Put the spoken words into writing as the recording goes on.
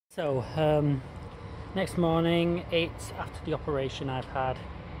So, next morning, it's after the operation I've had.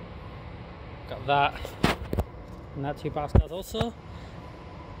 Got that, and that 2 bastards also.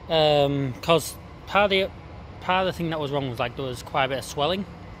 Because part of the thing that was wrong was like there was quite a bit of swelling.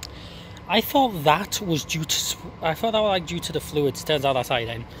 I thought that was due to the fluids. Turns out that's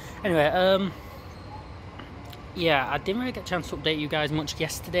iodine. Anyway, yeah, I didn't really get a chance to update you guys much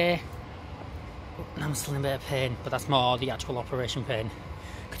yesterday. I'm still in a bit of pain, but that's more the actual operation pain.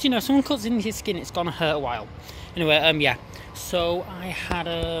 Because, you know, someone cuts into your skin, it's gonna hurt a while. Anyway, yeah. So I had,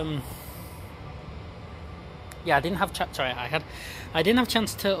 yeah, I didn't have a chance to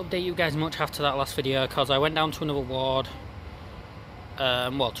update you guys much after that last video because I went down to another ward,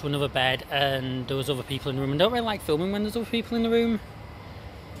 well, to another bed, and there was other people in the room. And I don't really like filming when there's other people in the room.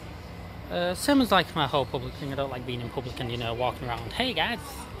 Same as like my whole public thing. I don't like being in public and, you know, walking around. Hey guys.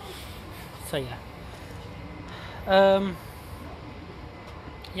 So yeah.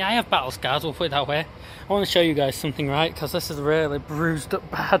 Yeah, I have battle scars, we'll put it that way. I want to show you guys something, right? Because this is really bruised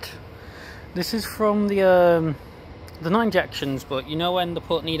up bad. This is from the they're not injections, but you know when they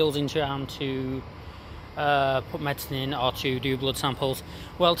put needles into your arm to put medicine in or to do blood samples?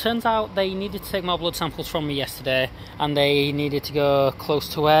 Well, turns out they needed to take more blood samples from me yesterday, and they needed to go close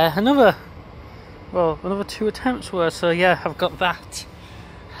to where another 2 attempts were, so yeah, I've got that.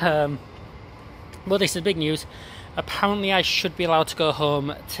 But this is big news. Apparently I should be allowed to go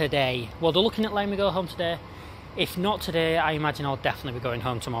home today. Well, they're looking at letting me go home today. If not today, I imagine I'll definitely be going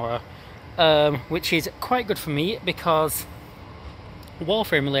home tomorrow. Which is quite good for me because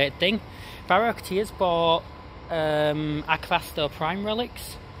Warframe related thing. Barocteers bought Akvasto Prime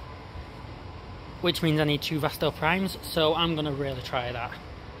relics, which means I need 2 Vasto Primes, so I'm going to really try that.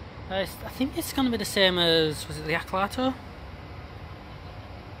 I think it's going to be the same as, was it the Aclato?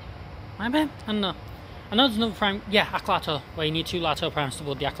 Maybe? I don't know. I know there's another prime, yeah, Aclato, where you need 2 Lato primes to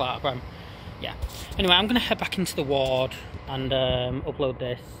build the Aclato prime. Yeah. Anyway, I'm going to head back into the ward and upload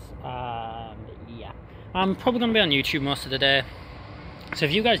this. Yeah. I'm probably going to be on YouTube most of the day. So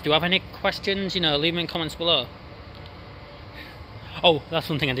if you guys do have any questions, you know, leave them in comments below. Oh, that's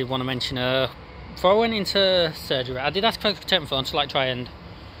one thing I did want to mention. Before I went into surgery, I did ask for a protect phone to like try and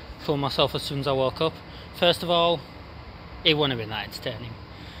film myself as soon as I woke up. First of all, it wouldn't have been that entertaining.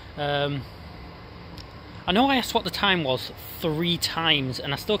 I know I asked what the time was 3 times,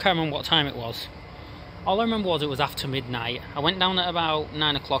 and I still can't remember what time it was. All I remember was it was after midnight. I went down at about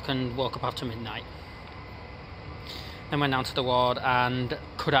 9 o'clock and woke up after midnight. Then went down to the ward and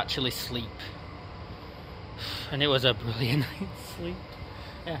could actually sleep. And it was a brilliant night's sleep.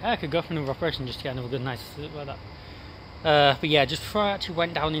 Yeah, I could go for another operation just to get another good night's sleep like that. But yeah, just before I actually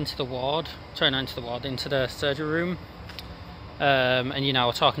went down into the ward, into the surgery room, and you know, I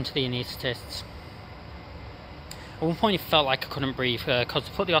was talking to the anaesthetists. At one point it felt like I couldn't breathe because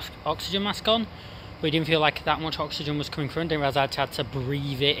I put the oxygen mask on, but it didn't feel like that much oxygen was coming through, and didn't realise I had to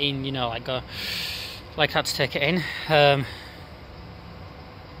breathe it in, you know, like I had to take it in.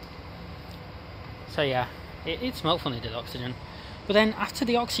 So yeah, it smelled funny, did oxygen. But then after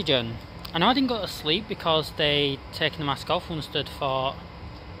the oxygen, I know I didn't go to sleep because they taken the mask off and stood for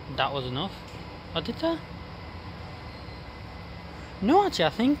that was enough. Or did they? No, actually, I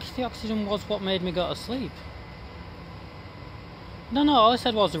think the oxygen was what made me go to sleep. No, all I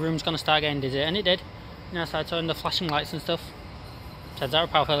said was the room's going to start getting dizzy, and it did. You know, I started seeing the flashing lights and stuff. Turns out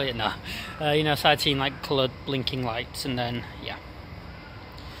power failure, no. You know, I started seeing like coloured blinking lights, and then, yeah.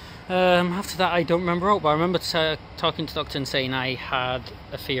 After that, I don't remember but I remember talking to the doctor and saying I had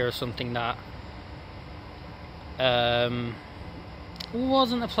a fear of something that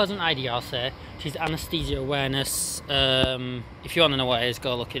wasn't a pleasant idea, I'll say. Which is anaesthesia awareness. If you want to know what it is,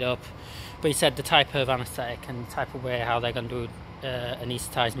 go look it up. But he said the type of anaesthetic and the type of way how they're going to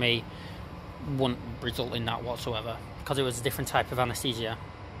anaesthetise me wouldn't result in that whatsoever, because it was a different type of anaesthesia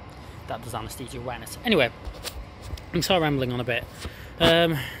that does anaesthesia awareness. Anyway, I'm sort of rambling on a bit.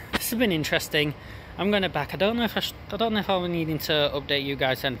 This has been interesting. I'm going back. I don't know if I'll be needing to update you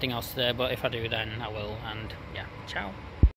guys anything else today, but if I do, then I will. And yeah, ciao.